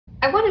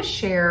I want to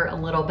share a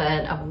little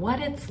bit of what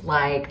it's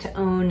like to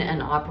own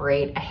and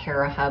operate a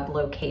Hera Hub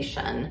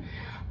location.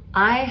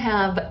 I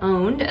have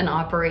owned and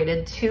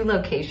operated 2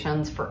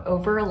 locations for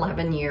over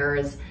 11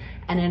 years,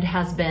 and it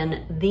has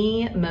been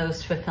the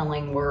most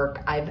fulfilling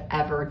work I've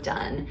ever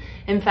done.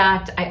 In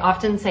fact, I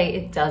often say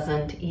it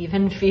doesn't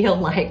even feel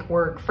like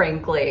work,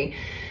 frankly,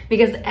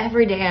 because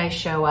every day I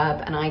show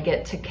up and I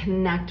get to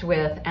connect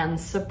with and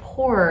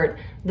support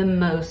the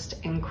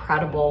most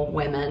incredible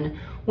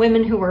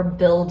women who are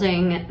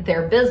building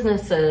their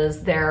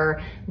businesses,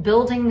 they're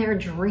building their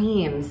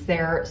dreams,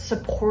 they're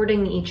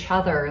supporting each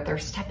other, they're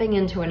stepping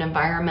into an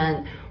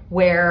environment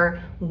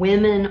where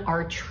women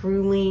are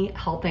truly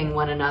helping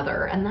one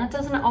another. And that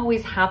doesn't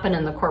always happen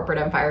in the corporate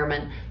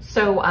environment,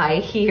 so I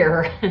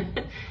hear.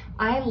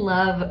 I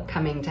love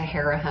coming to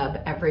Hera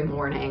Hub every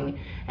morning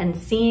and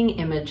seeing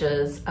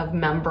images of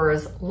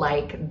members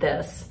like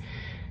this.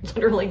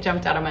 Literally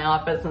jumped out of my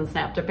office and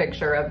snapped a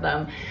picture of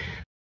them.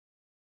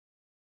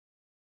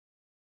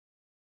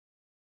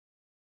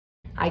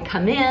 I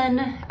come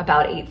in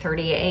about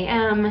 8:30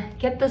 a.m.,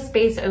 get the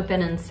space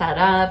open and set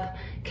up,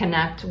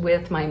 connect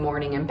with my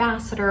morning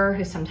ambassador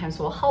who sometimes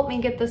will help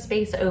me get the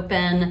space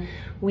open.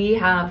 We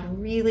have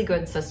really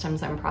good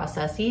systems and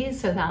processes,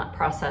 so that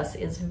process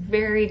is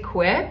very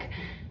quick.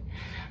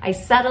 I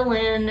settle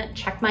in,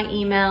 check my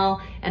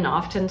email, and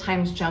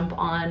oftentimes jump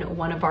on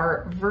one of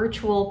our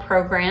virtual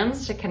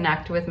programs to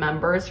connect with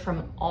members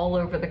from all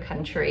over the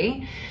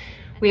country.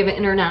 We have an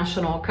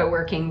international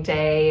co-working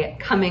day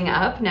coming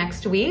up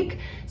next week,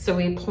 so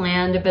we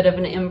planned a bit of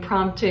an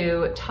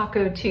impromptu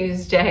Taco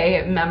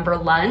Tuesday member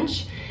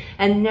lunch.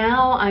 And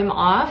now I'm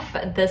off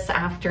this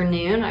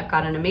afternoon. I've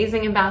got an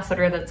amazing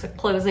ambassador that's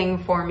closing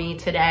for me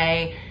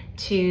today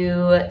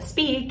to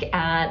speak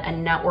at a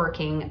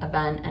networking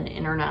event, an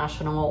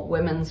international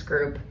women's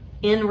group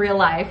in real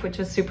life, which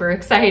is super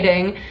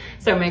exciting.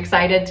 So I'm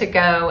excited to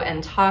go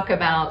and talk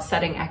about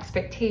setting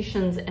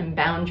expectations and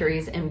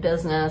boundaries in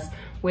business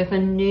with a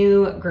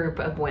new group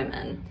of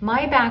women.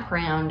 My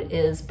background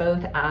is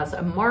both as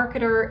a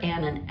marketer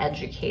and an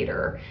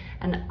educator,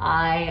 and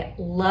I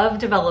love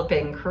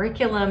developing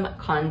curriculum,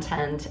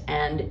 content,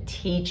 and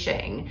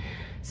teaching.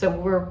 So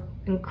we're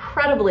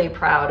incredibly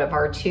proud of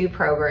our 2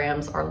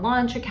 programs, our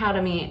Launch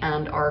Academy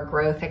and our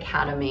Growth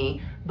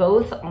Academy.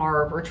 Both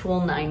are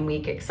virtual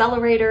 9-week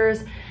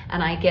accelerators,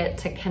 and I get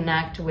to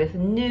connect with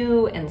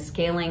new and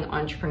scaling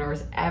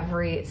entrepreneurs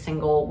every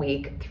single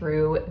week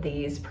through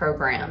these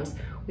programs.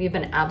 We've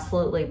been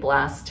absolutely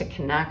blessed to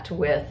connect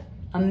with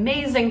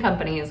amazing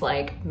companies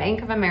like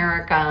Bank of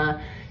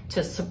America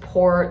to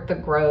support the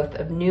growth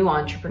of new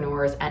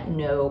entrepreneurs at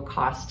no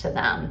cost to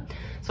them.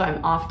 So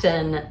I'm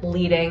often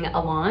leading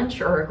a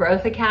launch or a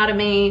growth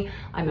academy.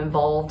 I'm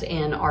involved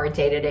in our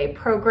day-to-day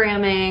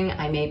programming.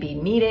 I may be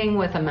meeting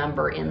with a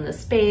member in the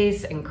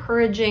space,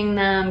 encouraging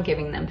them,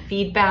 giving them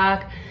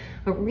feedback.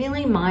 But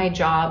really my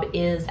job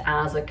is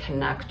as a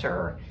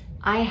connector.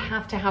 I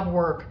have to have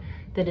work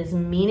that is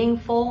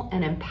meaningful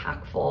and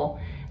impactful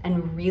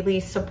and really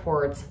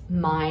supports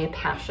my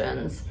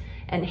passions.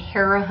 And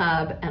Hera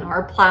Hub and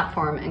our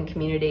platform and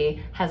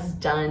community has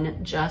done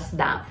just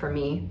that for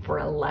me for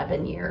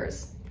 11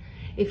 years.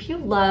 If you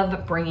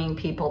love bringing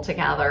people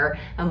together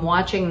and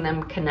watching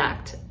them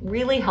connect,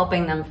 really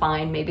helping them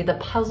find maybe the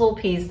puzzle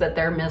piece that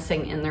they're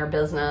missing in their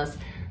business,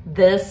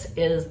 this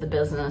is the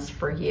business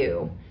for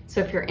you. So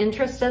if you're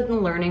interested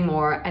in learning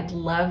more, I'd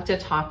love to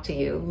talk to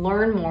you,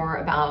 learn more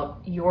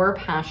about your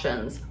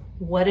passions,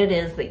 what it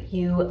is that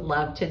you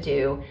love to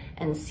do,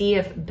 and see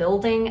if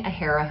building a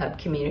Hera Hub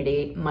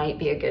community might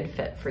be a good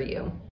fit for you.